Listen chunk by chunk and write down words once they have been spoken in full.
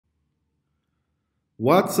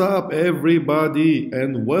What's up, everybody,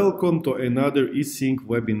 and welcome to another Easync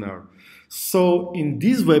webinar. So, in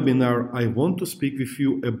this webinar, I want to speak with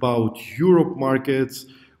you about Europe markets,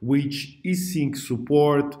 which Easync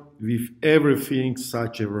support with everything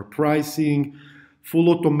such as repricing, full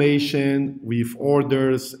automation with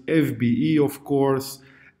orders, FBE, of course,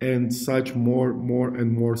 and such more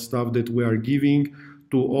and more stuff that we are giving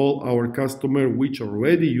to all our customers, which are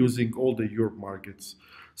already using all the Europe markets.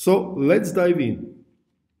 So, let's dive in.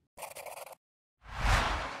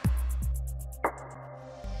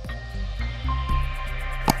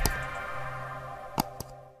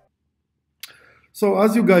 So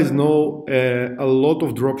as you guys know, a lot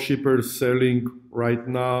of dropshippers selling right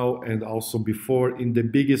now and also before in the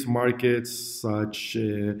biggest markets such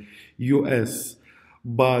US.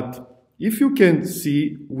 But if you can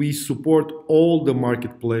see, we support all the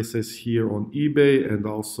marketplaces here on eBay and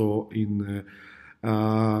also in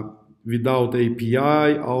without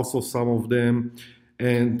API, also some of them,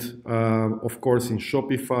 and of course in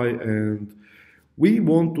Shopify. And we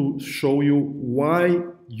want to show you why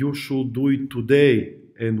you should do it today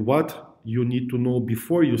and what you need to know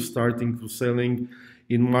before you starting to selling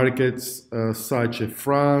in markets such as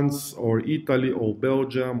France or Italy or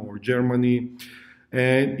Belgium or Germany.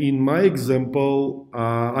 And in my example,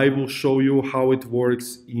 I will show you how it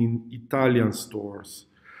works in Italian stores.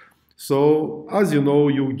 So as you know,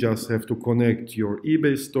 you just have to connect your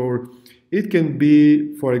eBay store. It can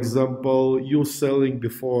be, for example, you selling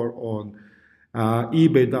before on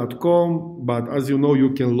ebay.com, but as you know,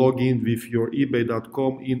 you can log in with your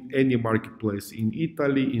ebay.com in any marketplace, in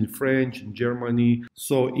Italy, in French, in Germany.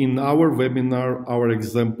 So in our webinar, our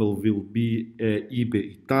example will be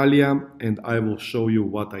eBay Italia, and I will show you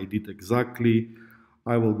what I did exactly.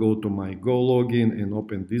 I will go to my Go login and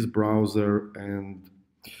open this browser, and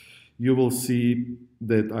you will see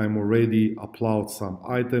that I'm already upload some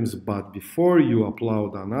items. But before you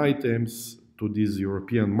upload an items to this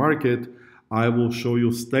European market, I will show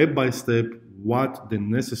you step by step what the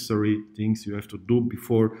necessary things you have to do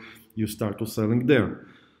before you start to selling there.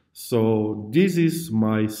 So this is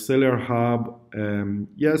my seller hub.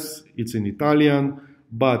 Yes, it's in Italian,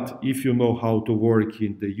 but if you know how to work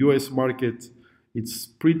in the US market, it's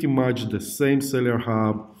pretty much the same seller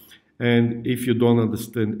hub. And if you don't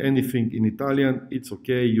understand anything in Italian, it's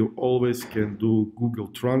okay. You always can do Google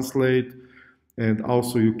Translate. And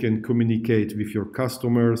also you can communicate with your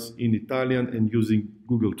customers in Italian and using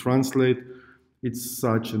Google Translate. It's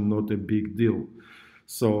such not a big deal.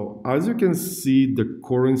 So as you can see, the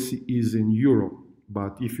currency is in euro.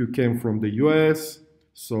 But if you came from the US,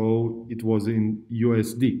 so it was in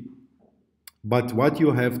USD. But what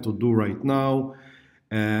you have to do right now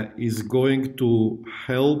is going to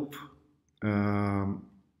help,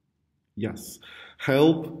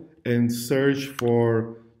 help and search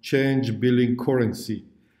for change billing currency.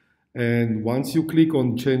 And once you click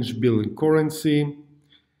on change billing currency,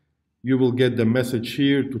 you will get the message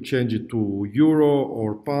here to change it to euro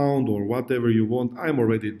or pound or whatever you want. I'm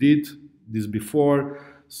already did this before,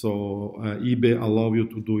 so eBay allow you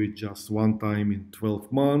to do it just one time in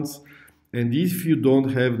 12 months. And if you don't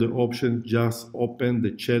have the option, just open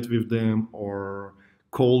the chat with them or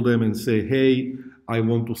call them and say, hey, I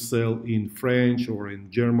want to sell in French or in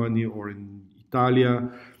Germany or in Italia.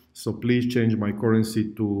 So please change my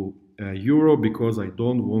currency to euro because I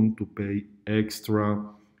don't want to pay extra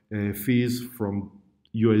fees from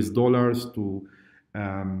US dollars to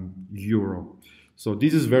euro. So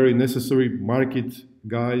this is very necessary market,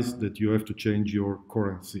 guys, that you have to change your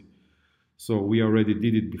currency. So we already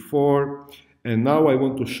did it before. And now I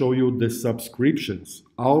want to show you the subscriptions.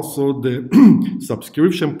 Also the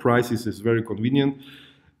subscription prices is very convenient.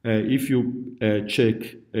 If you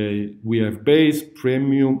check, we have base,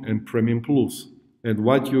 premium, and premium plus. And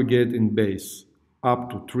what you get in base, up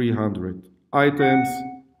to 300 items.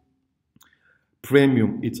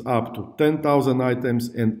 Premium, it's up to 10,000 items,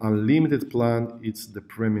 and unlimited plan, it's the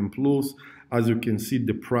premium plus. As you can see,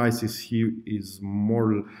 the prices here is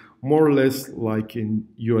more or less like in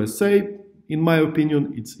USA. In my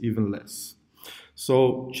opinion, it's even less.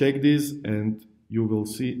 So check this and you will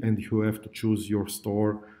see, and you have to choose your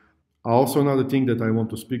store. Also, another thing that I want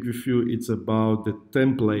to speak with you, it's about the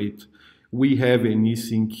template. We have in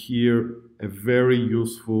Easync here a very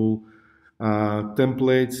useful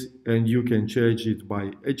template, and you can change it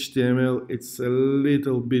by HTML. It's a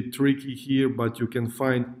little bit tricky here, but you can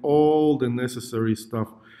find all the necessary stuff.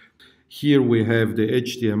 Here we have the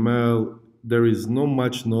HTML. There is not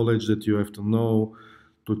much knowledge that you have to know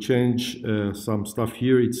to change some stuff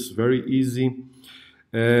here. It's very easy.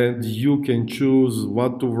 And you can choose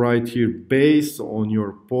what to write here based on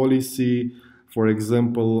your policy. For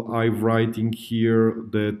example, I'm writing here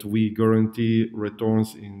that we guarantee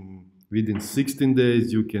returns within 16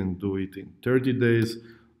 days. You can do it in 30 days,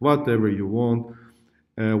 whatever you want.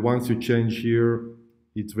 Once you change here,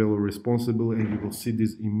 it's very responsible, and you will see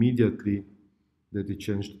this immediately that it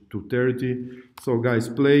changed to 30. So guys,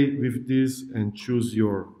 play with this and choose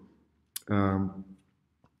your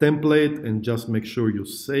template and just make sure you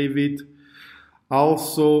save it.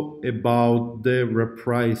 Also about the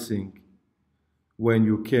repricing. When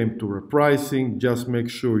you came to repricing, just make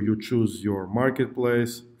sure you choose your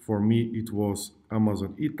marketplace. For me, it was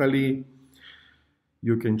Amazon Italy.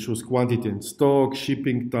 You can choose quantity and stock,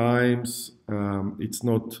 shipping times. It's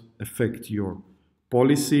not affect your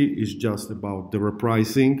policy. It's just about the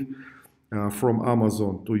repricing from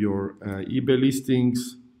Amazon to your eBay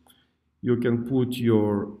listings. You can put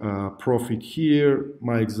your profit here.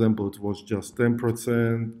 My example, it was just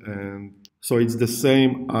 10%. And so it's the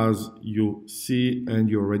same as you see and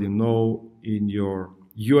you already know in your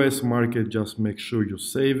US market. Just make sure you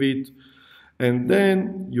save it. And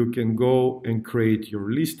then you can go and create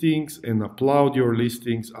your listings and upload your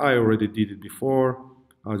listings. I already did it before.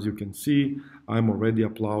 As you can see, I'm already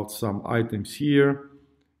upload some items here.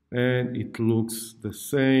 And it looks the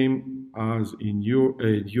same as in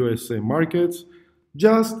USA markets,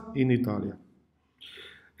 just in Italy.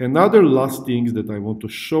 Another last thing that I want to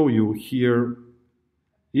show you here,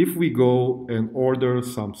 if we go and order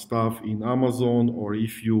some stuff in Amazon, or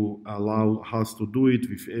if you allow us to do it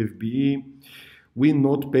with FBE, we're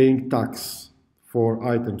not paying tax for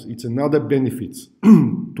items. It's another benefit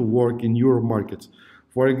to work in your markets.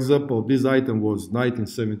 For example, this item was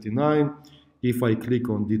 1979. If I click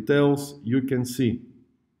on details, you can see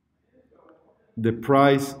the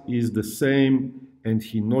price is the same and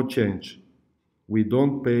he no change. We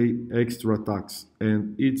don't pay extra tax,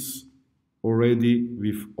 and it's already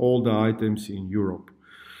with all the items in Europe.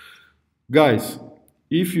 Guys,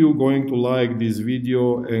 if you're going to like this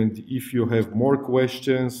video and if you have more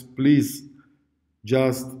questions, please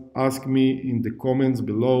just ask me in the comments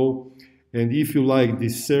below. And if you like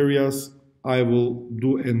this series, I will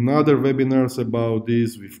do another webinars about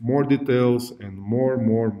this with more details and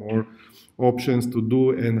more options to do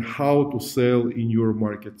and how to sell in your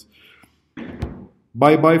market.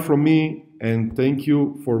 Bye bye from me, and thank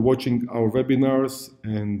you for watching our webinars,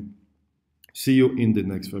 and see you in the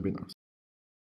next webinars.